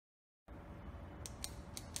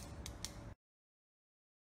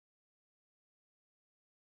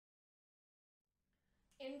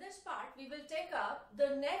In this part, we will take up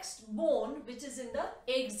the next bone which is in the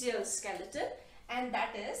axial skeleton, and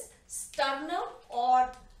that is sternum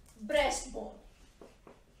or breastbone.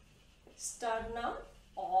 Sternum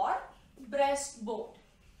or breastbone.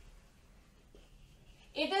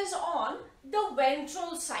 It is on the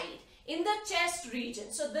ventral side in the chest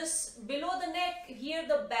region. So this below the neck, here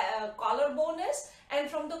the collarbone is, and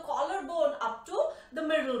from the collarbone up to the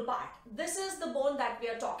middle part. This is the bone that we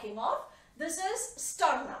are talking of. This is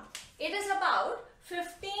sternum. It is about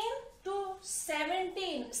 15 to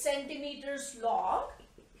 17 centimeters long,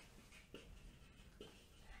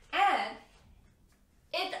 and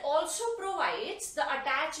it also provides the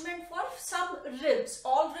attachment for some ribs.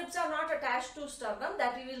 All ribs are not attached to sternum,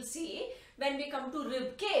 that we will see when we come to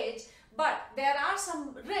rib cage, but there are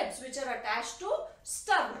some ribs which are attached to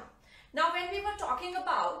sternum. Now when we were talking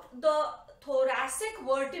about the thoracic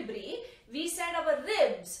vertebrae, we said our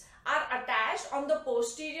ribs are attached on the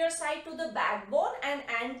posterior side to the backbone and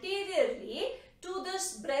anteriorly to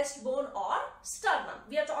this breastbone or sternum.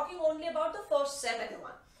 We are talking only about the first 7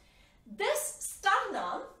 one. This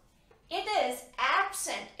sternum, it is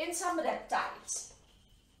absent in some reptiles.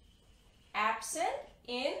 Absent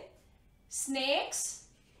in snakes,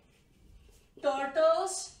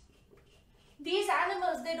 turtles. These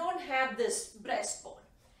animals, they don't have this breastbone.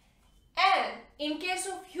 And in case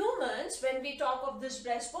of humans, when we talk of this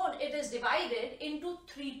breastbone, it is divided into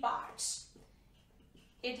 3 parts.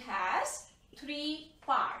 It has 3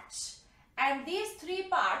 parts. And these 3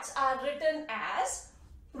 parts are written as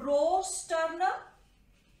prosternum.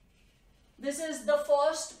 This is the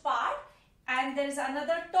first part, and there is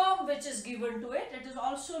another term which is given to it. It is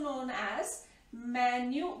also known as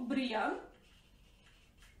manubrium.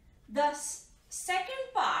 The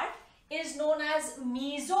second part is known as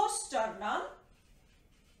mesosternum.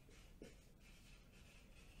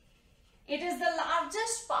 It is the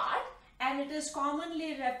largest part and it is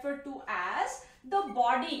commonly referred to as the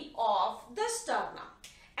body of the sternum.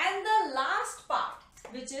 And the last part,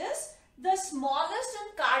 which is the smallest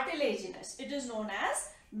and cartilaginous, it is known as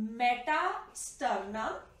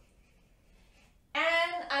metasternum.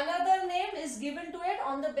 And another name is given to it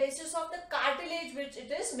on the basis of the cartilage which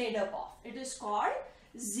it is made up of. It is called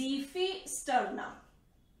Xiphisternum.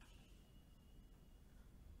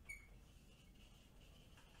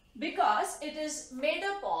 Because it is made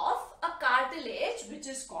up of a cartilage which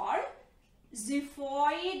is called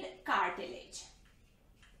xiphoid cartilage.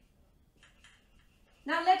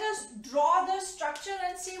 Now let us draw the structure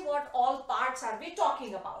and see what all parts are we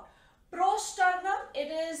talking about. Prosternum,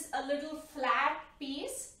 it is a little flat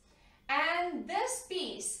piece, and this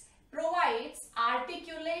piece provides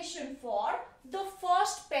articulation for the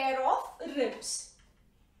first pair of ribs.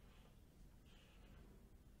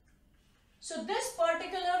 So this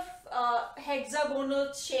particular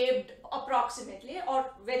hexagonal shaped approximately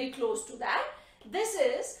or very close to that, this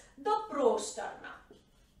is the prosternum.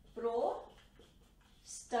 Prosternum.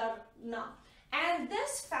 And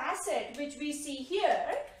this facet which we see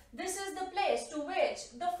here, this is the place to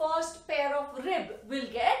which the first pair of rib will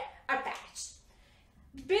get attached.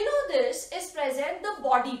 Below this is present the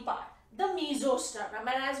body part, the mesosternum,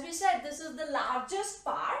 and as we said, this is the largest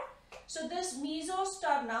part. So this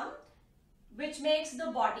mesosternum, which makes the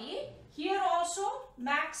body, here also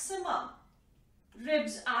maximum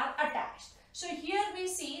ribs are attached. So here we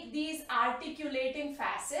see these articulating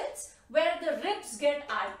facets where the ribs get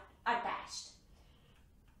attached.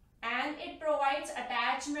 And it provides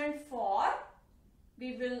attachment for,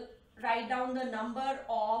 we will write down the number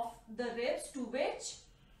of the ribs to which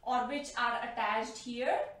are attached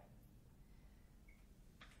here.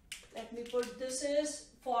 Let me put, this is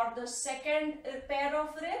for the second pair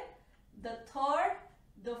of rib, the third,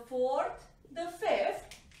 the fourth, the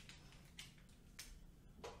fifth,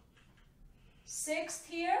 sixth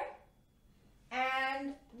here,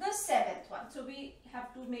 and the 7th one. So we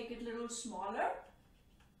have to make it a little smaller.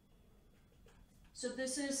 So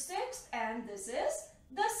this is 6th and this is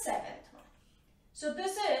the 7th one. So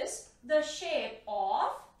this is the shape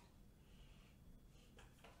of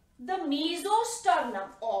the mesosternum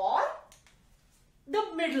or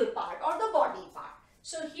the middle part or the body part.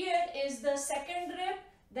 So here is the second rib,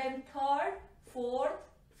 then third, fourth,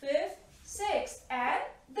 fifth, sixth and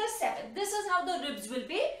the 7th. This is how the ribs will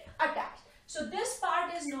be attached. So this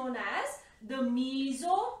part is known as the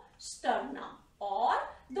mesosternum or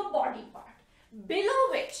the body part.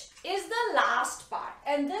 Below which is the last part,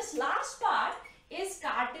 and this last part is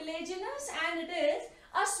cartilaginous and it is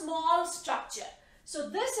a small structure. So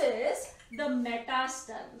this is the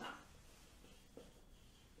metasternum.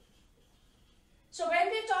 So when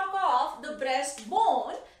we talk of the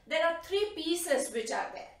breastbone, there are three pieces which are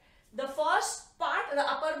there. The first part, the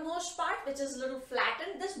uppermost part, which is a little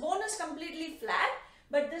flattened. This bone is completely flat,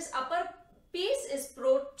 but this upper piece is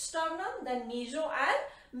prosternum, then meso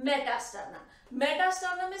and metasternum.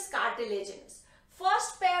 Metasternum is cartilaginous.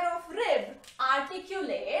 First pair of rib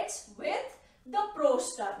articulates with the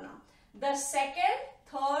prosternum. The second,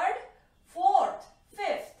 third, fourth,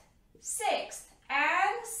 fifth, sixth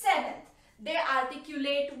and seventh, they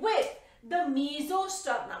articulate with the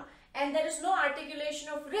mesosternum, and there is no articulation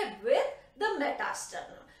of rib with the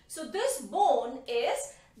metasternum. So this bone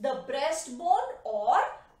is the breastbone, or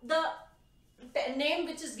the name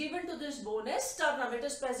which is given to this bone is sternum. It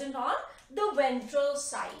is present on the ventral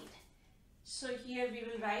side. So here we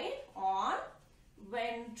will write on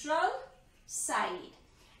ventral side.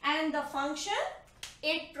 And the function,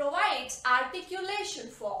 it provides articulation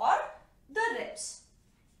for the ribs.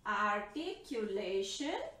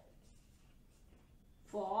 Articulation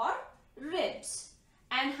for ribs.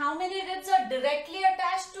 And how many ribs are directly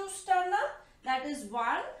attached to sternum? That is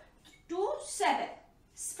 1 to 7.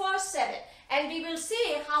 First 7. And we will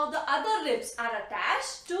see how the other ribs are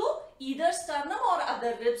attached to either sternum or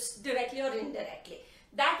other ribs, directly or indirectly.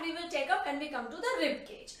 That we will take up when we come to the rib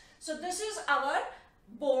cage. So this is our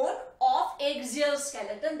bone of axial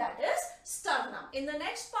skeleton, that is sternum. In the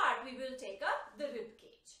next part, we will take up the rib cage.